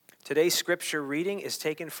Today's scripture reading is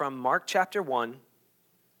taken from Mark chapter 1,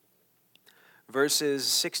 verses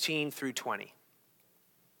 16 through 20.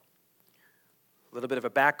 A little bit of a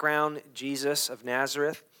background. Jesus of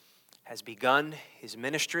Nazareth has begun his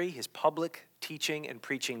ministry, his public teaching and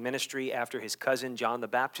preaching ministry after his cousin John the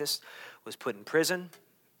Baptist was put in prison.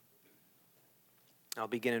 I'll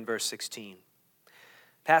begin in verse 16.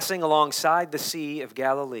 Passing alongside the Sea of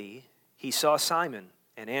Galilee, he saw Simon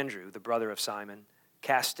and Andrew, the brother of Simon,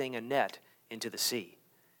 casting a net into the sea,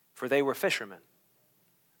 for they were fishermen.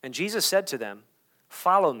 And Jesus said to them,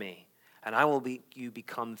 "Follow me, and I will make you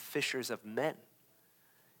become fishers of men."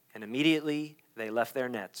 And immediately they left their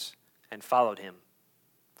nets and followed him.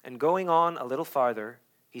 And going on a little farther,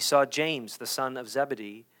 he saw James, the son of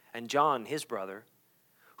Zebedee, and John, his brother,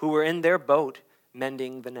 who were in their boat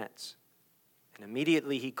mending the nets. And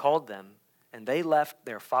immediately he called them, and they left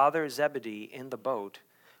their father Zebedee in the boat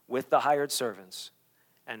with the hired servants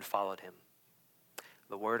and followed him.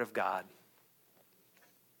 The word of God.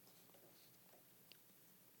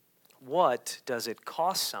 What does it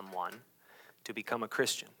cost someone to become a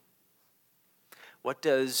Christian? What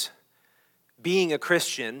does being a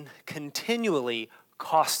Christian continually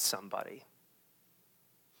cost somebody?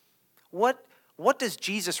 What does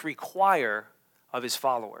Jesus require of his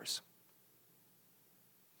followers?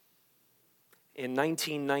 In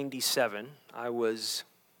 1997, I was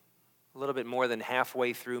a little bit more than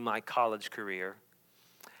halfway through my college career.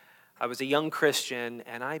 I was a young Christian,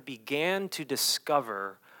 and I began to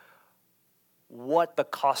discover what the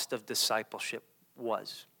cost of discipleship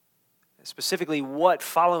was. Specifically, what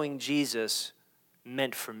following Jesus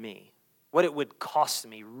meant for me. What it would cost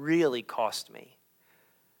me, really cost me.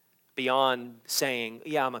 Beyond saying,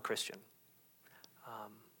 yeah, I'm a Christian.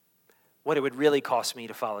 What it would really cost me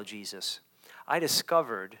to follow Jesus. I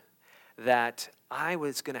discovered that I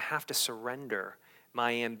was going to have to surrender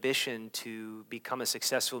my ambition to become a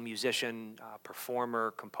successful musician,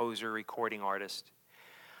 performer, composer, recording artist.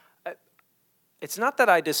 It's not that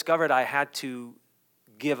I discovered I had to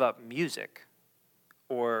give up music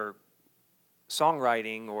or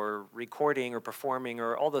songwriting or recording or performing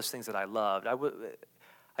or all those things that I loved.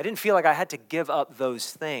 I didn't feel like I had to give up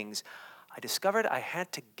those things. I discovered I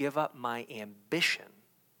had to give up my ambition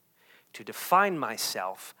to define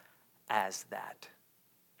myself as that.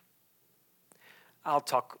 I'll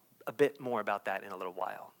talk a bit more about that in a little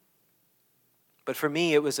while. But for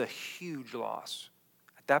me, it was a huge loss.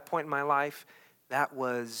 At that point in my life, that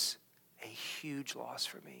was a huge loss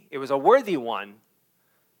for me. It was a worthy one,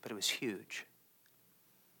 but it was huge.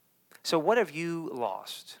 So what have you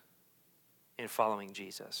lost in following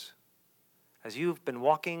Jesus? As you've been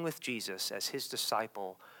walking with Jesus as his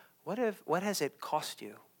disciple, what has it cost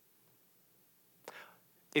you?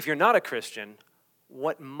 If you're not a Christian,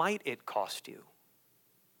 what might it cost you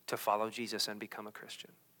to follow Jesus and become a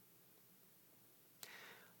Christian?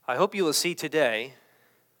 I hope you will see today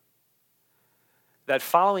that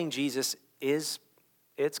following Jesus it's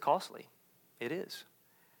costly. It is.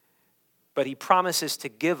 But he promises to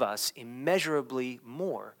give us immeasurably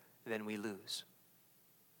more than we lose.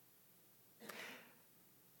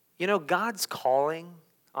 You know, God's calling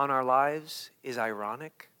on our lives is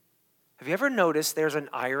ironic. Have you ever noticed there's an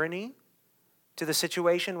irony to the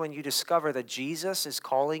situation when you discover that Jesus is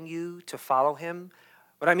calling you to follow him?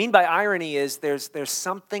 What I mean by irony is there's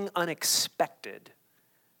something unexpected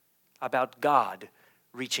about God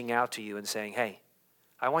reaching out to you and saying, hey,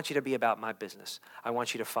 I want you to be about my business. I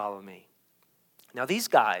want you to follow me. Now these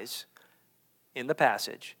guys in the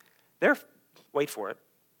passage, they're, wait for it,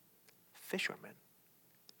 fishermen.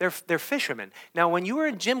 They're fishermen. Now, when you were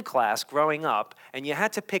in gym class growing up and you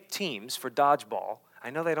had to pick teams for dodgeball, I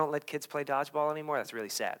know they don't let kids play dodgeball anymore. That's really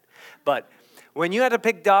sad. But when you had to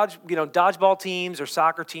pick dodgeball teams or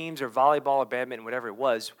soccer teams or volleyball or badminton, whatever it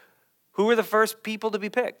was, who were the first people to be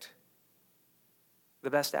picked? The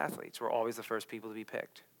best athletes were always the first people to be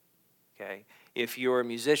picked. Okay? If you're a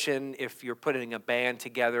musician, if you're putting a band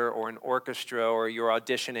together or an orchestra or you're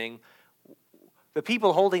auditioning, the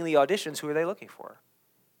people holding the auditions, who are they looking for?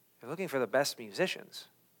 They're looking for the best musicians,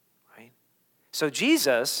 right? So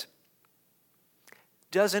Jesus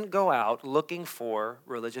doesn't go out looking for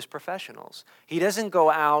religious professionals. He doesn't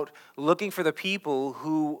go out looking for the people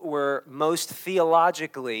who were most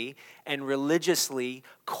theologically and religiously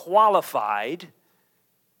qualified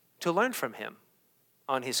to learn from him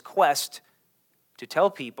on his quest to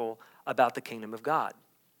tell people about the kingdom of God.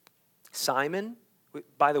 Simon,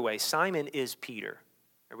 by the way, Simon is Peter.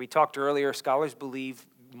 We talked earlier, scholars believe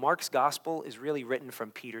Mark's gospel is really written from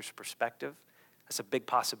Peter's perspective. That's a big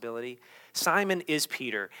possibility. Simon is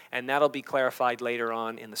Peter, and that'll be clarified later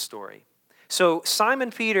on in the story. So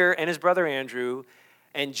Simon Peter and his brother Andrew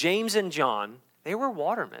and James and John, they were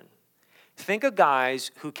watermen. Think of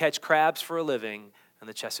guys who catch crabs for a living in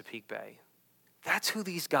the Chesapeake Bay. That's who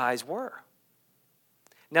these guys were.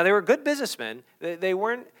 Now, they were good businessmen. They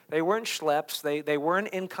weren't schleps. They weren't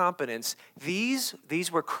incompetents. These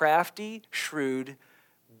were crafty, shrewd,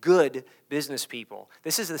 good business people.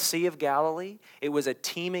 This is the Sea of Galilee. It was a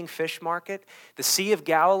teeming fish market. The Sea of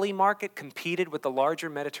Galilee market competed with the larger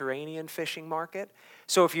Mediterranean fishing market.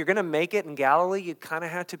 So if you're going to make it in Galilee, you kind of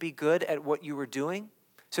had to be good at what you were doing.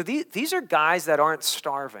 So these are guys that aren't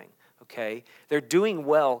starving, okay? They're doing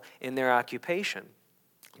well in their occupation.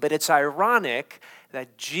 But it's ironic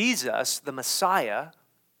that Jesus, the Messiah,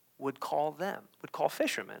 would call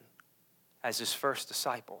fishermen as his first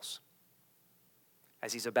disciples,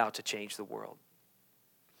 as he's about to change the world.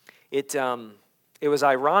 It was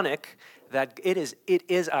ironic that it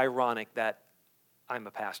is ironic that I'm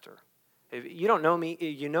a pastor. If you don't know me,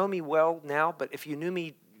 you know me well now, but if you knew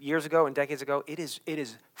me years ago and decades ago, it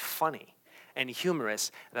is funny and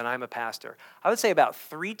humorous that I'm a pastor. I would say about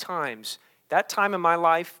 3 times that time in my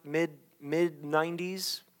life,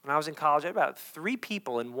 mid-90s, when I was in college, about 3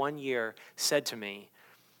 people in 1 year said to me,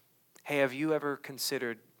 hey, have you ever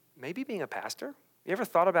considered maybe being a pastor? You ever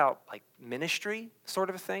thought about like ministry sort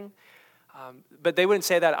of a thing? But they wouldn't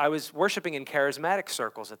say that. I was worshiping in charismatic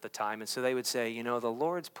circles at the time, and so they would say, the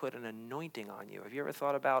Lord's put an anointing on you. Have you ever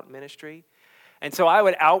thought about ministry? And so I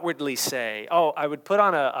would outwardly say, I would put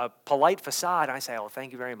on a polite facade. I say,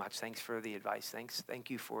 thank you very much. Thanks for the advice. Thank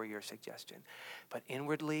you for your suggestion. But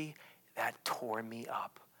inwardly, that tore me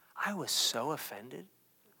up. I was so offended.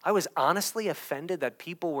 I was honestly offended that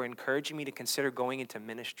people were encouraging me to consider going into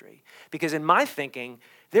ministry. Because in my thinking,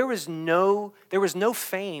 there was no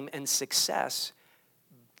fame and success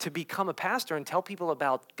to become a pastor and tell people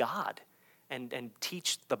about God and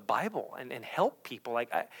teach the Bible and help people.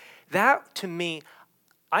 That to me,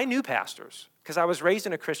 I knew pastors because I was raised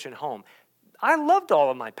in a Christian home. I loved all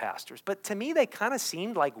of my pastors, but to me, they kind of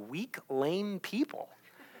seemed like weak, lame people.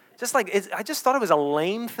 I just thought it was a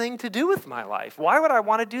lame thing to do with my life. Why would I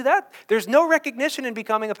want to do that? There's no recognition in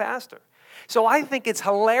becoming a pastor. So I think it's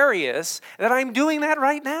hilarious that I'm doing that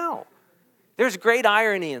right now. There's great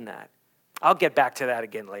irony in that. I'll get back to that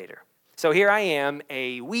again later. So here I am,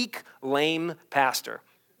 a weak, lame pastor.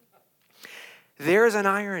 There's an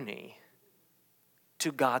irony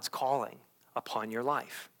to God's calling upon your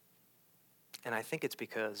life. And I think it's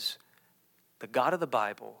because the God of the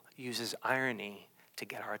Bible uses irony to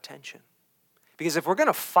get our attention. Because if we're going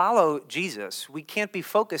to follow Jesus, we can't be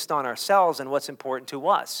focused on ourselves and what's important to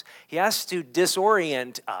us. He has to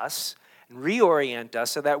disorient us and reorient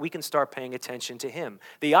us so that we can start paying attention to him.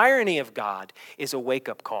 The irony of God is a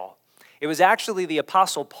wake-up call. It was actually the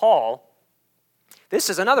Apostle Paul. This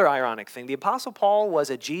is another ironic thing. The Apostle Paul was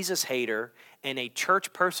a Jesus hater and a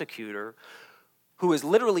church persecutor who was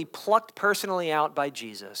literally plucked personally out by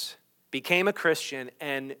Jesus, became a Christian,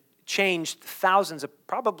 and changed thousands,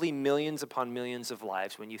 probably millions upon millions of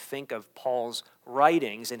lives when you think of Paul's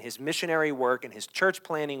writings and his missionary work and his church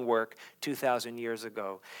planting work 2,000 years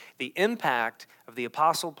ago. The impact of the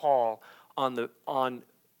Apostle Paul on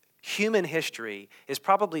human history is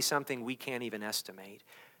probably something we can't even estimate.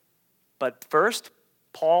 But first,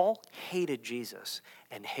 Paul hated Jesus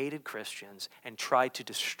and hated Christians and tried to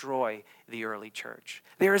destroy the early church.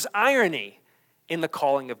 There is irony in the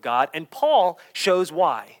calling of God, and Paul shows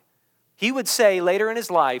why. He would say later in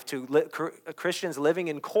his life to Christians living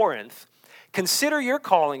in Corinth, consider your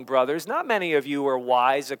calling, brothers. Not many of you are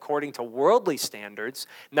wise according to worldly standards.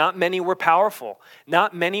 Not many were powerful.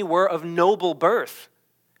 Not many were of noble birth.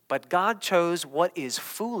 But God chose what is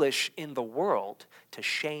foolish in the world to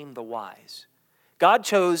shame the wise. God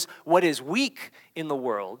chose what is weak in the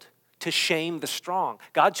world to shame the strong.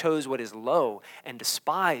 God chose what is low and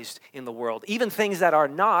despised in the world, even things that are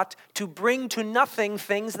not, to bring to nothing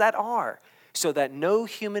things that are, so that no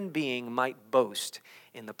human being might boast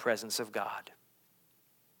in the presence of God.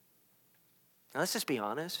 Now, let's just be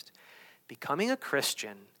honest. Becoming a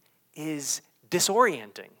Christian is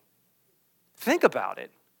disorienting. Think about it.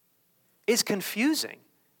 It's confusing.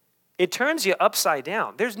 It turns you upside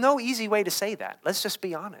down. There's no easy way to say that. Let's just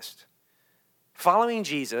be honest. Following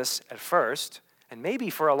Jesus at first, and maybe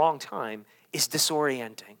for a long time, is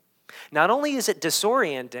disorienting. Not only is it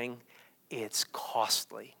disorienting, it's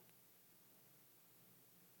costly.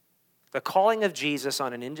 The calling of Jesus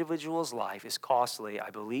on an individual's life is costly, I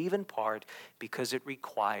believe in part, because it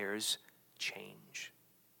requires change.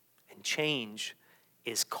 And change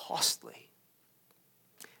is costly.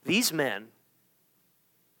 These men,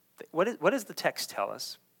 what does the text tell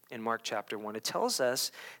us? in Mark chapter 1. It tells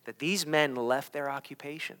us that these men left their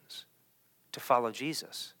occupations to follow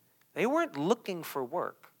Jesus. They weren't looking for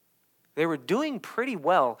work. They were doing pretty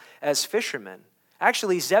well as fishermen.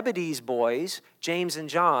 Actually, Zebedee's boys, James and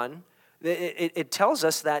John, it tells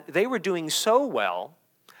us that they were doing so well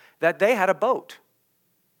that they had a boat.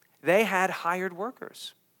 They had hired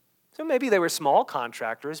workers. So maybe they were small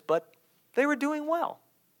contractors, but they were doing well.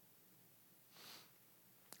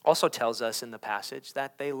 Also tells us in the passage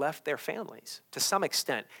that they left their families to some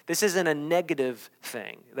extent. This isn't a negative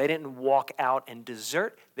thing. They didn't walk out and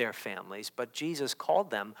desert their families, but Jesus called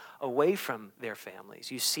them away from their families.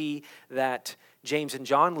 You see that James and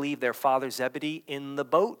John leave their father Zebedee in the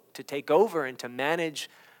boat to take over and to manage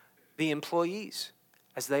the employees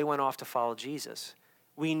as they went off to follow Jesus.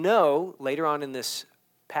 We know later on in this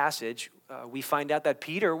passage, we find out that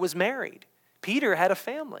Peter was married. Peter had a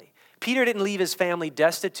family. Peter didn't leave his family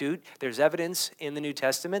destitute. There's evidence in the New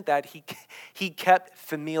Testament that he kept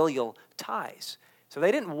familial ties. So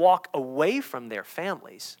they didn't walk away from their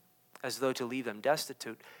families as though to leave them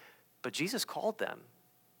destitute. But Jesus called them,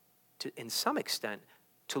 to, in some extent,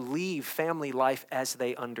 to leave family life as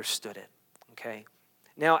they understood it. Okay?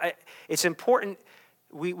 Now, it's important,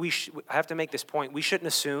 I have to make this point. We shouldn't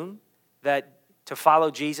assume that to follow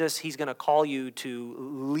Jesus, he's going to call you to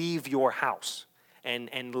leave your house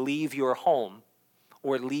and leave your home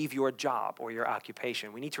or leave your job or your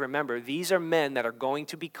occupation. We need to remember these are men that are going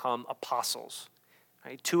to become apostles.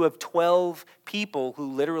 Right? 2 of 12 people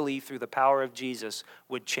who literally, through the power of Jesus,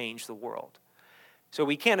 would change the world. So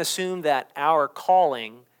we can't assume that our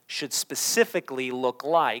calling should specifically look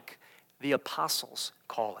like the apostles'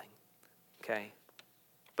 calling. Okay?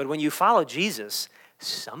 But when you follow Jesus,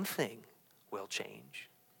 something will change.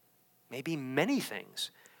 Maybe many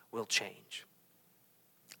things will change.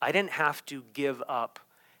 I didn't have to give up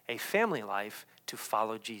a family life to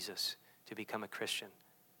follow Jesus, to become a Christian.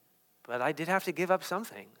 But I did have to give up some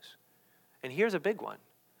things. And here's a big one.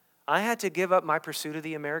 I had to give up my pursuit of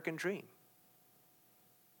the American dream.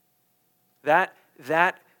 That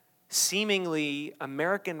seemingly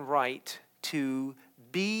American right to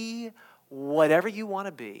be whatever you want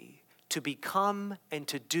to be, to become and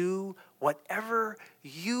to do whatever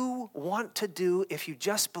you want to do if you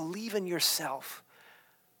just believe in yourself.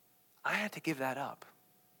 I had to give that up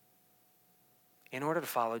in order to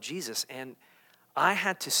follow Jesus. And I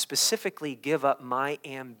had to specifically give up my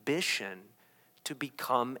ambition to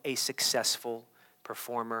become a successful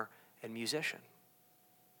performer and musician.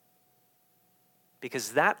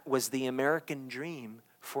 Because that was the American dream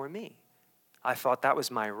for me. I thought that was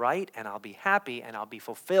my right, and I'll be happy, and I'll be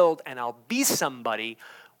fulfilled, and I'll be somebody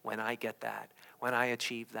when I get that, when I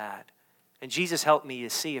achieve that. And Jesus helped me to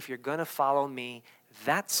see, if you're going to follow me,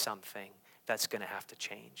 that's something that's going to have to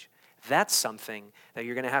change. That's something that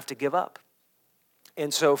you're going to have to give up.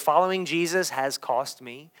 And so following Jesus has cost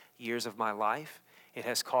me years of my life. It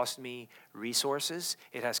has cost me resources.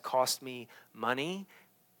 It has cost me money.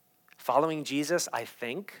 Following Jesus, I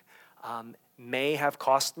think, may have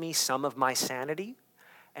cost me some of my sanity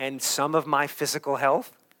and some of my physical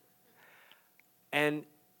health. And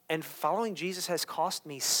following Jesus has cost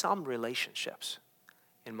me some relationships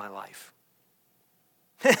in my life.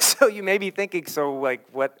 So you may be thinking, so like,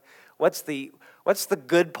 what's the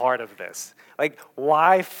good part of this? Like,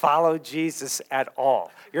 why follow Jesus at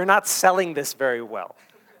all? You're not selling this very well.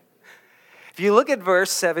 If you look at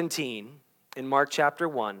verse 17 in Mark chapter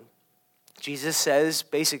 1, Jesus says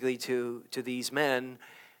basically to these men,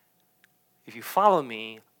 if you follow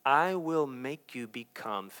me, I will make you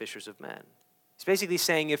become fishers of men. He's basically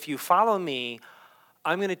saying, if you follow me,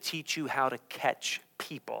 I'm going to teach you how to catch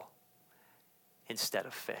people instead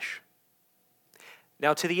of fish.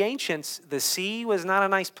 Now, to the ancients, the sea was not a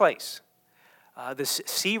nice place. The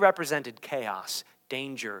sea represented chaos,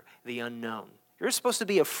 danger, the unknown. You're supposed to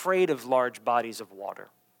be afraid of large bodies of water.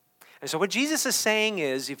 And so what Jesus is saying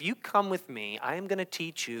is, if you come with me, I am going to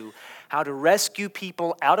teach you how to rescue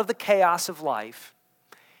people out of the chaos of life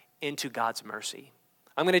into God's mercy.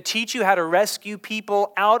 I'm going to teach you how to rescue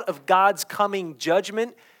people out of God's coming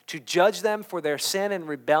judgment, to judge them for their sin and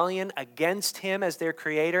rebellion against him as their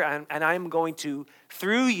creator. And I'm going to,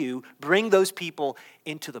 through you, bring those people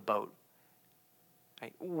into the boat.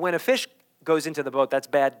 Right? When a fish goes into the boat, that's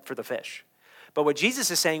bad for the fish. But what Jesus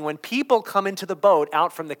is saying, when people come into the boat,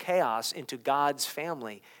 out from the chaos, into God's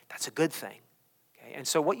family, that's a good thing. Okay? And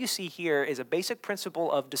so what you see here is a basic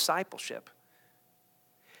principle of discipleship.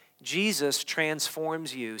 Jesus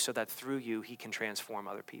transforms you so that through you, he can transform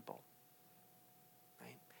other people.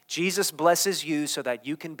 Right? Jesus blesses you so that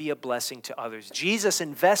you can be a blessing to others. Jesus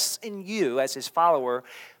invests in you as his follower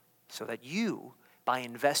so that you, by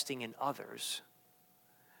investing in others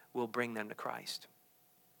will bring them to Christ.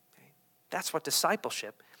 Okay? That's what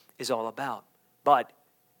discipleship is all about. But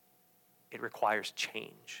it requires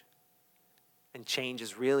change. And change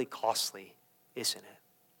is really costly, isn't it?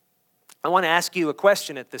 I want to ask you a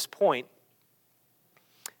question at this point.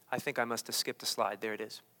 I think I must have skipped a slide. There it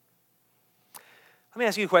is. Let me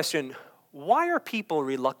ask you a question. Why are people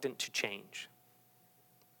reluctant to change?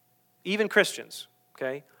 Even Christians,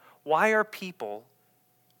 okay? Why are people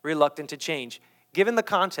reluctant to change? Given the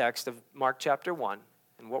context of Mark chapter 1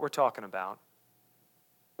 and what we're talking about,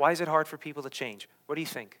 why is it hard for people to change? What do you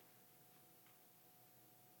think?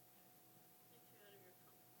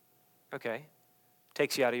 Okay.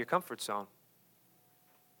 Takes you out of your comfort zone.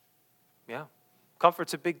 Yeah.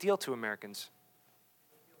 Comfort's a big deal to Americans.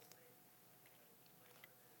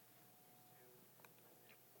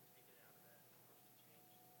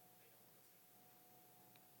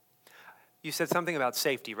 You said something about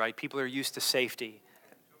safety, right? People are used to safety.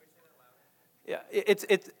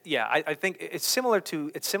 Yeah, I think it's similar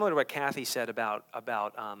to what Kathy said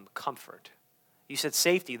about comfort. You said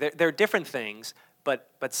safety. They're different things,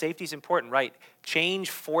 but safety is important, right? Change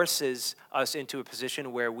forces us into a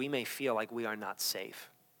position where we may feel like we are not safe.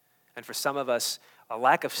 And for some of us, a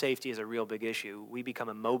lack of safety is a real big issue. We become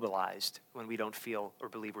immobilized when we don't feel or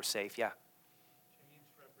believe we're safe. Yeah.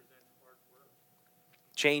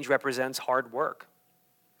 Change represents hard work.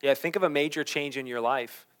 Yeah, think of a major change in your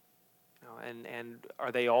life. You know, and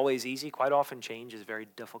are they always easy? Quite often change is very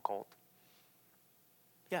difficult.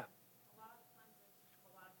 Yeah. A lot of times there's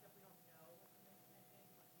a lot of stuff we don't know what the next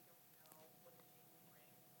thing is. Like we don't know what the change will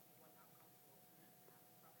bring or what outcomes will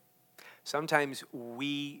happen from it. Sometimes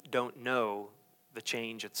we don't know the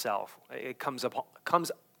change itself. It comes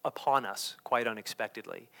upon us quite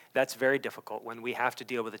unexpectedly. That's very difficult when we have to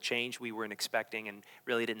deal with a change we weren't expecting and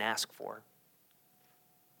really didn't ask for.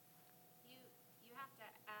 You have to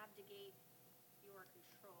abdicate your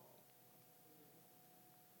control.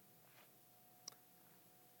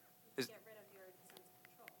 Get rid of your sense of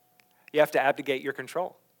control. You have to abdicate your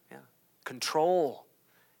control. Yeah. Control,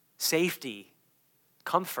 safety,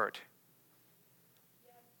 comfort.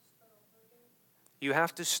 You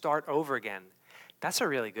have to start over again. That's a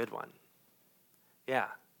really good one. Yeah.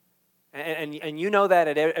 And you know that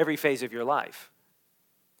at every phase of your life.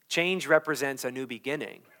 Change represents a new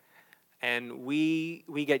beginning. And we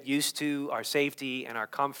get used to our safety and our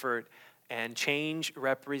comfort, and change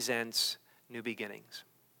represents new beginnings.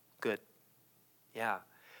 Good. Yeah.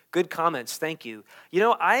 Good comments. Thank you. You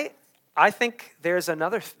know, I think there's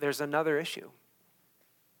another issue.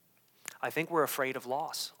 I think we're afraid of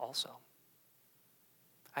loss also.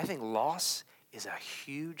 I think loss is a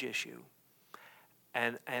huge issue.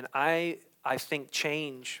 And I think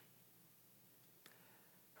change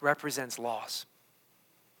represents loss.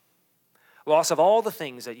 Loss of all the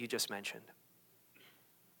things that you just mentioned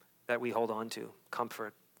that we hold on to,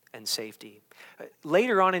 comfort and safety.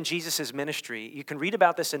 Later on in Jesus' ministry, you can read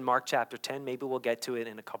about this in Mark chapter 10. Maybe we'll get to it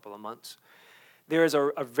in a couple of months. There is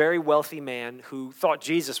a very wealthy man who thought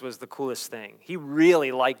Jesus was the coolest thing. He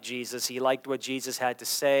really liked Jesus. He liked what Jesus had to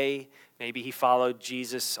say. Maybe he followed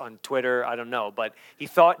Jesus on Twitter. I don't know. But he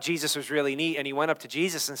thought Jesus was really neat. And he went up to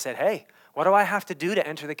Jesus and said, "Hey, what do I have to do to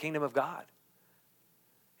enter the kingdom of God?"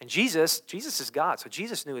 And Jesus is God. So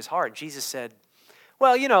Jesus knew his heart. Jesus said,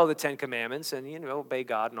 "Well, you know, the 10 Commandments and, you know, obey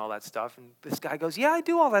God and all that stuff." And this guy goes, "Yeah, I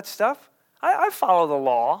do all that stuff. I follow the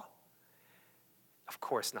law." Of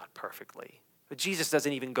course, not perfectly. But Jesus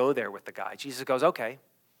doesn't even go there with the guy. Jesus goes, "Okay,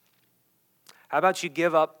 how about you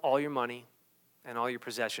give up all your money and all your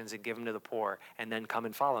possessions and give them to the poor and then come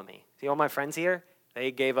and follow me?" See all my friends here? They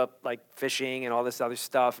gave up like fishing and all this other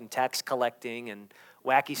stuff and tax collecting and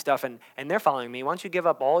wacky stuff and they're following me. Why don't you give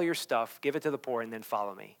up all your stuff, give it to the poor, and then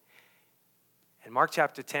follow me? And Mark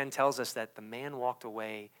chapter 10 tells us that the man walked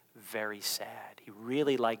away very sad. He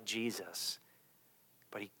really liked Jesus,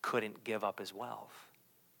 but he couldn't give up his wealth.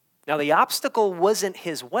 Now, the obstacle wasn't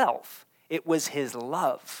his wealth. It was his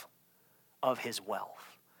love of his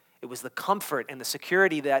wealth. It was the comfort and the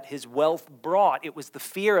security that his wealth brought. It was the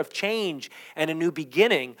fear of change and a new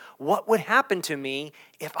beginning. What would happen to me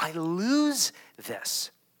if I lose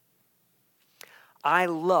this? I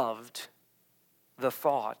loved the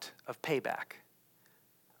thought of payback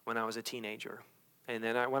when I was a teenager. And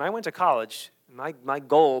then when I went to college, my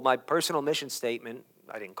goal, my personal mission statement,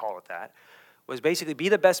 I didn't call it that, was basically be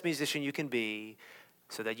the best musician you can be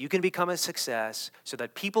so that you can become a success, so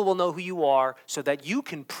that people will know who you are, so that you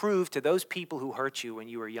can prove to those people who hurt you when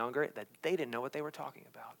you were younger that they didn't know what they were talking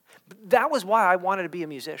about. That was why I wanted to be a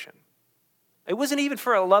musician. It wasn't even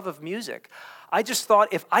for a love of music. I just thought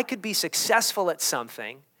if I could be successful at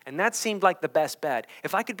something, and that seemed like the best bet,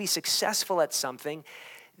 if I could be successful at something,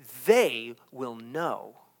 they will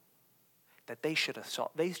know that they should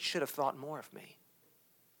have thought more of me.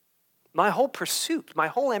 My whole pursuit, my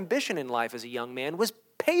whole ambition in life as a young man was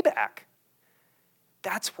payback.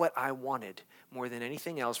 That's what I wanted more than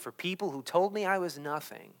anything else, for people who told me I was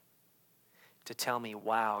nothing to tell me,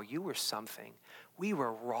 wow, you were something. We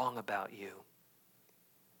were wrong about you.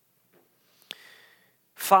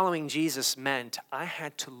 Following Jesus meant I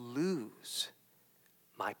had to lose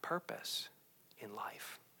my purpose in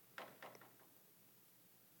life.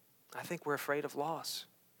 I think we're afraid of loss.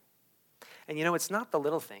 And it's not the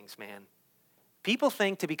little things, man. People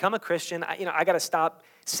think to become a Christian, I got to stop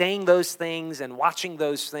saying those things and watching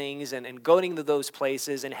those things and going to those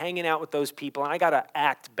places and hanging out with those people. And I got to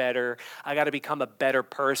act better. I got to become a better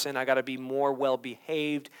person. I got to be more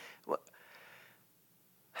well-behaved.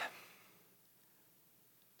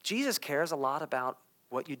 Jesus cares a lot about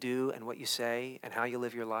what you do and what you say and how you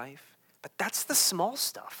live your life. But that's the small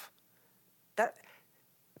stuff.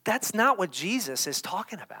 That's not what Jesus is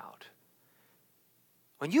talking about.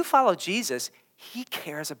 When you follow Jesus, he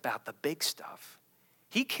cares about the big stuff.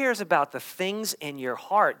 He cares about the things in your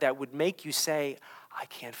heart that would make you say, I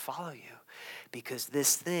can't follow you because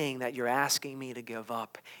this thing that you're asking me to give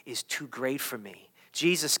up is too great for me.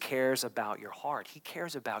 Jesus cares about your heart. He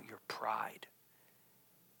cares about your pride.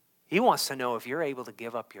 He wants to know if you're able to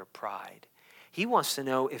give up your pride. He wants to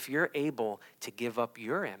know if you're able to give up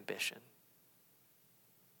your ambition,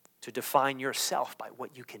 to define yourself by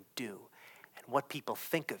what you can do and what people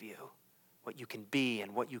think of you, what you can be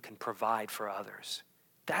and what you can provide for others.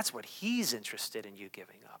 That's what he's interested in you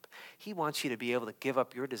giving up. He wants you to be able to give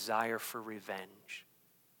up your desire for revenge.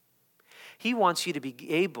 He wants you to be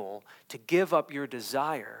able to give up your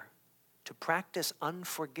desire to practice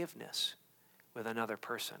unforgiveness with another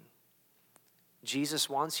person. Jesus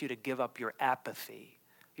wants you to give up your apathy,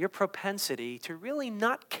 your propensity to really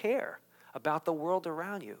not care about the world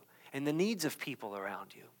around you and the needs of people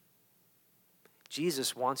around you.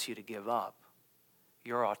 Jesus wants you to give up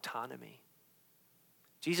your autonomy.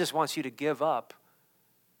 Jesus wants you to give up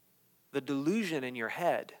the delusion in your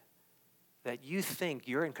head that you think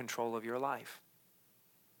you're in control of your life.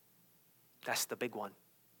 That's the big one.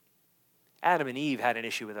 Adam and Eve had an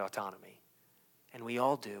issue with autonomy, and we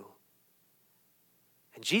all do.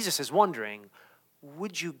 And Jesus is wondering,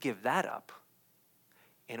 would you give that up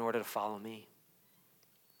in order to follow me?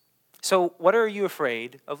 So what are you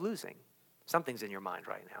afraid of losing? Something's in your mind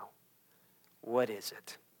right now. What is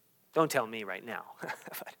it? Don't tell me right now,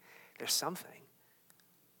 but there's something.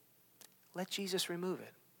 Let Jesus remove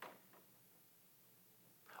it.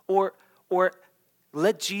 Or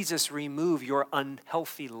let Jesus remove your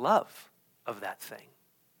unhealthy love of that thing,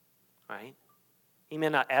 right? He may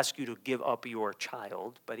not ask you to give up your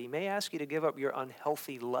child, but he may ask you to give up your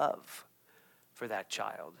unhealthy love for that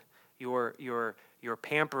child, your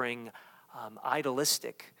pampering,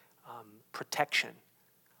 idolistic protection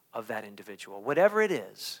of that individual. Whatever it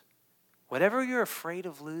is, whatever you're afraid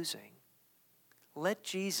of losing, let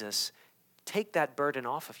Jesus take that burden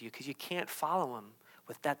off of you because you can't follow him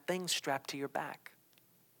with that thing strapped to your back.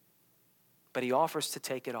 But he offers to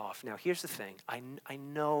take it off. Now, here's the thing. I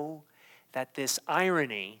know that this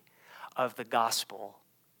irony of the gospel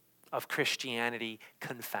of Christianity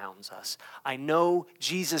confounds us. I know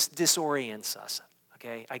Jesus disorients us,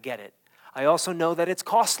 okay? I get it. I also know that it's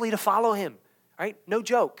costly to follow him, right? No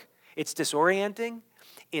joke. It's disorienting.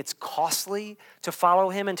 It's costly to follow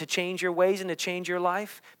him and to change your ways and to change your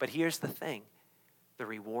life. But here's the thing. The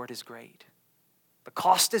reward is great. The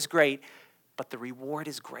cost is great, but the reward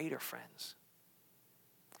is greater, friends.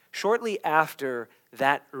 Shortly after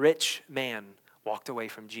that rich man walked away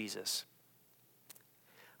from Jesus,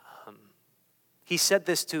 he said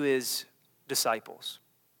this to his disciples.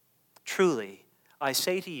 Truly, I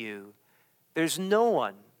say to you, there's no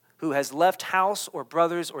one who has left house or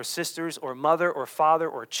brothers or sisters or mother or father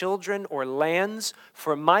or children or lands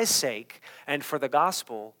for my sake and for the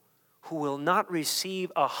gospel who will not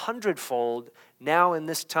receive 100-fold now in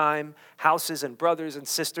this time houses and brothers and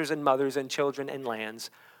sisters and mothers and children and lands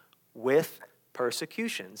with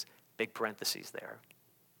persecutions, big parentheses there,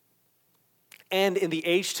 and in the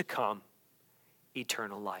age to come,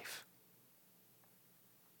 eternal life.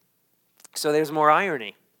 So there's more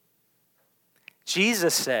irony.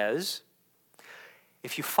 Jesus says,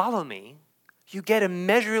 if you follow me, you get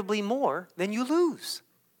immeasurably more than you lose.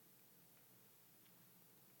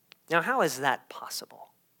 Now, how is that possible?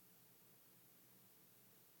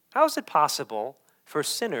 How is it possible for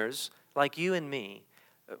sinners like you and me,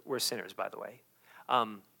 We're sinners, by the way.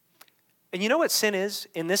 And you know what sin is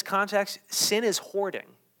in this context? Sin is hoarding.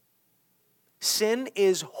 Sin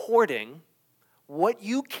is hoarding what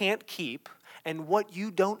you can't keep and what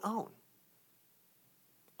you don't own.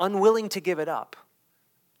 Unwilling to give it up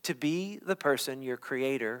to be the person your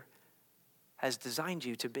Creator has designed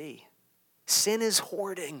you to be. Sin is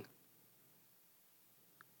hoarding.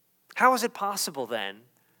 How is it possible then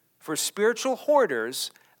for spiritual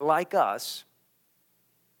hoarders like us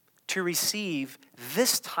to receive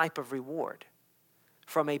this type of reward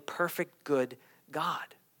from a perfect, good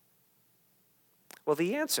God? Well,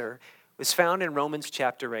 the answer was found in Romans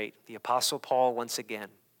chapter 8, the Apostle Paul once again.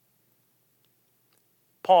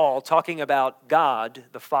 Paul, talking about God,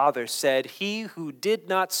 the Father, said, "He who did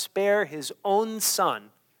not spare his own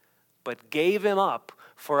Son, but gave him up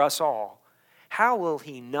for us all, how will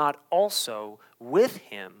he not also with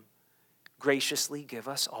him graciously give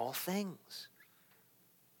us all things?"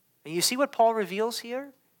 And you see what Paul reveals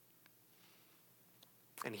here?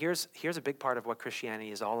 And here's a big part of what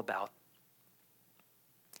Christianity is all about.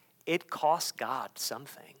 It costs God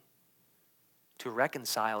something to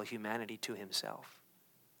reconcile humanity to himself.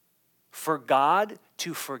 For God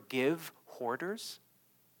to forgive hoarders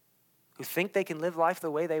who think they can live life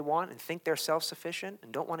the way they want and think they're self-sufficient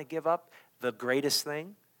and don't want to give up the greatest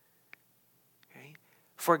thing. Okay?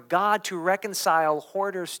 For God to reconcile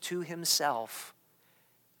hoarders to himself,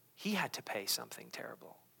 he had to pay something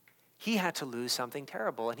terrible. He had to lose something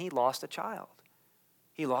terrible, and he lost a child.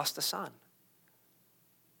 He lost a son.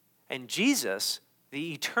 And Jesus,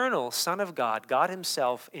 the eternal Son of God, God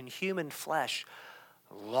himself in human flesh,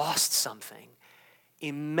 lost something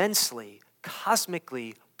immensely,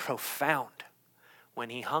 cosmically profound when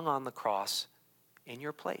he hung on the cross in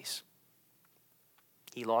your place.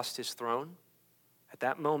 He lost his throne. At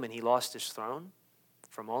that moment, he lost his throne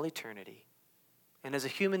from all eternity. And as a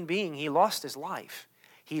human being, he lost his life.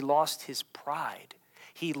 He lost his pride.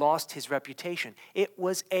 He lost his reputation. It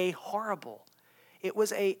was an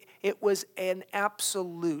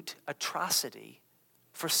absolute atrocity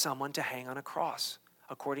for someone to hang on a cross,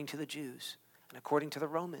 according to the Jews and according to the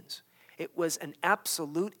Romans. It was an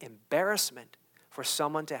absolute embarrassment for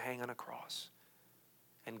someone to hang on a cross.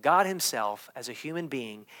 And God himself, as a human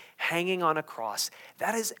being, hanging on a cross,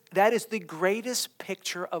 that is the greatest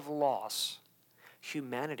picture of loss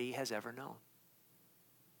humanity has ever known.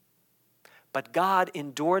 But God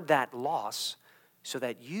endured that loss so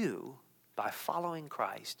that you, by following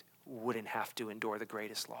Christ, wouldn't have to endure the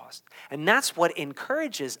greatest loss. And that's what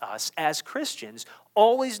encourages us as Christians,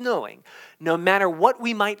 always knowing, no matter what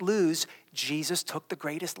we might lose, Jesus took the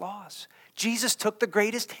greatest loss. Jesus took the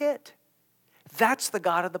greatest hit. That's the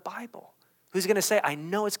God of the Bible, who's going to say, I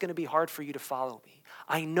know it's going to be hard for you to follow me.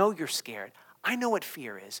 I know you're scared. I know what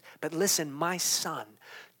fear is. But listen, my son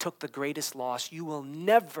took the greatest loss. You will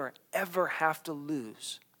never, ever have to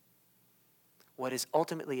lose what is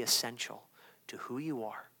ultimately essential to who you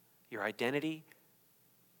are, your identity,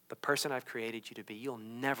 the person I've created you to be. You'll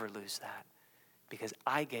never lose that because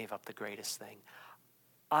I gave up the greatest thing.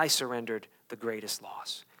 I surrendered the greatest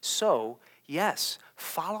loss. So, yes,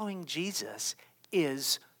 following Jesus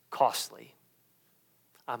is costly.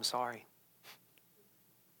 I'm sorry.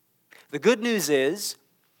 The good news is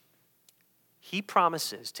he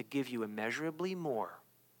promises to give you immeasurably more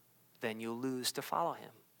than you'll lose to follow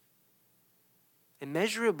him.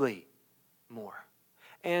 Immeasurably more.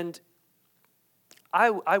 And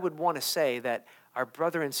I would want to say that our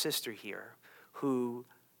brother and sister here who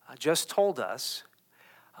just told us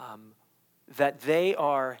that they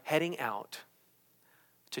are heading out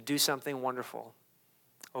to do something wonderful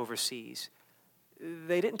overseas,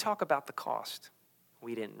 they didn't talk about the cost.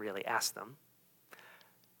 We didn't really ask them.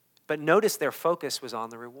 But notice their focus was on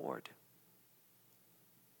the reward.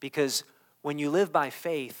 Because when you live by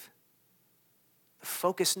faith, the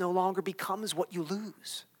focus no longer becomes what you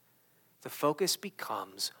lose. The focus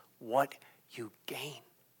becomes what you gain.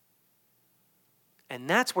 And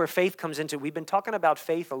that's where faith comes into. We've been talking about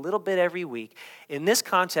faith a little bit every week. In this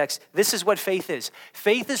context, this is what faith is.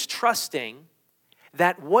 Faith is trusting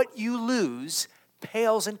that what you lose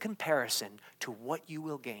pales in comparison to what you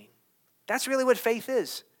will gain. That's really what faith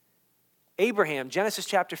is. Abraham, Genesis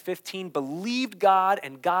chapter 15, believed God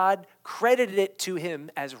and God credited it to him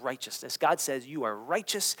as righteousness. God says, you are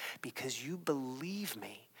righteous because you believe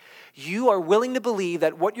me. You are willing to believe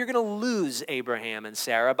that what you're going to lose, Abraham and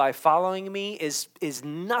Sarah, by following me is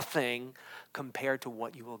nothing compared to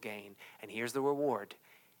what you will gain. And here's the reward.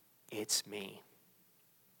 It's me.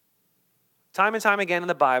 Time and time again in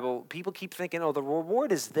the Bible, people keep thinking, oh, the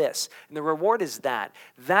reward is this, and the reward is that.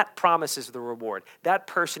 That promise is the reward. That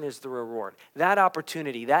person is the reward. That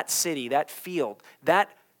opportunity, that city, that field, that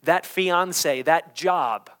fiance, that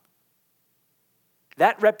job,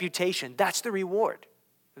 that reputation, that's the reward.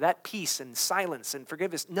 That peace and silence and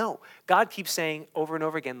forgiveness. No, God keeps saying over and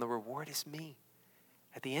over again, the reward is me.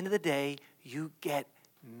 At the end of the day, you get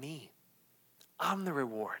me. I'm the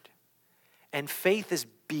reward. And faith is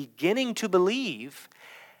beginning to believe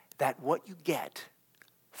that what you get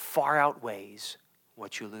far outweighs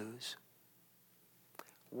what you lose.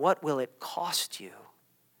 What will it cost you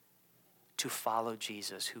to follow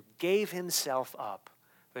Jesus, who gave himself up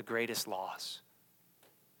the greatest loss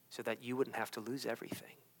so that you wouldn't have to lose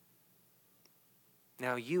everything?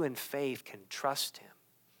 Now you in faith can trust him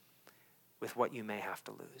with what you may have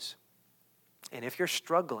to lose. And if you're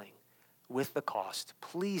struggling with the cost,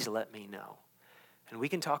 please let me know, and we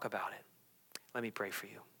can talk about it. Let me pray for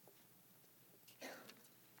you.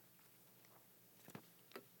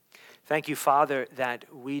 Thank you, Father, that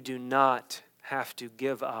we do not have to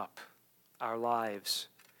give up our lives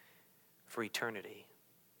for eternity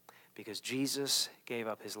because Jesus gave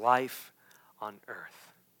up his life on earth.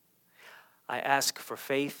 I ask for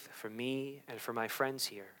faith for me and for my friends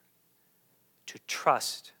here to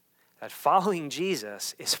trust that following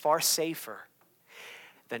Jesus is far safer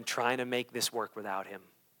than trying to make this work without him.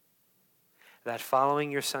 That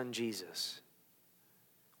following your son Jesus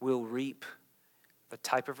will reap the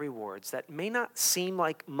type of rewards that may not seem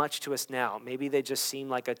like much to us now. Maybe they just seem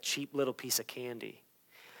like a cheap little piece of candy.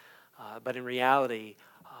 But in reality,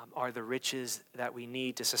 are the riches that we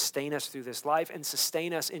need to sustain us through this life and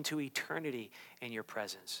sustain us into eternity in your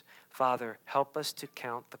presence. Father, help us to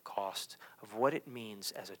count the cost of what it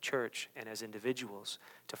means as a church and as individuals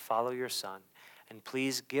to follow your Son. And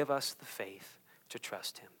please give us the faith to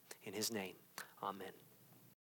trust him. In his name, amen.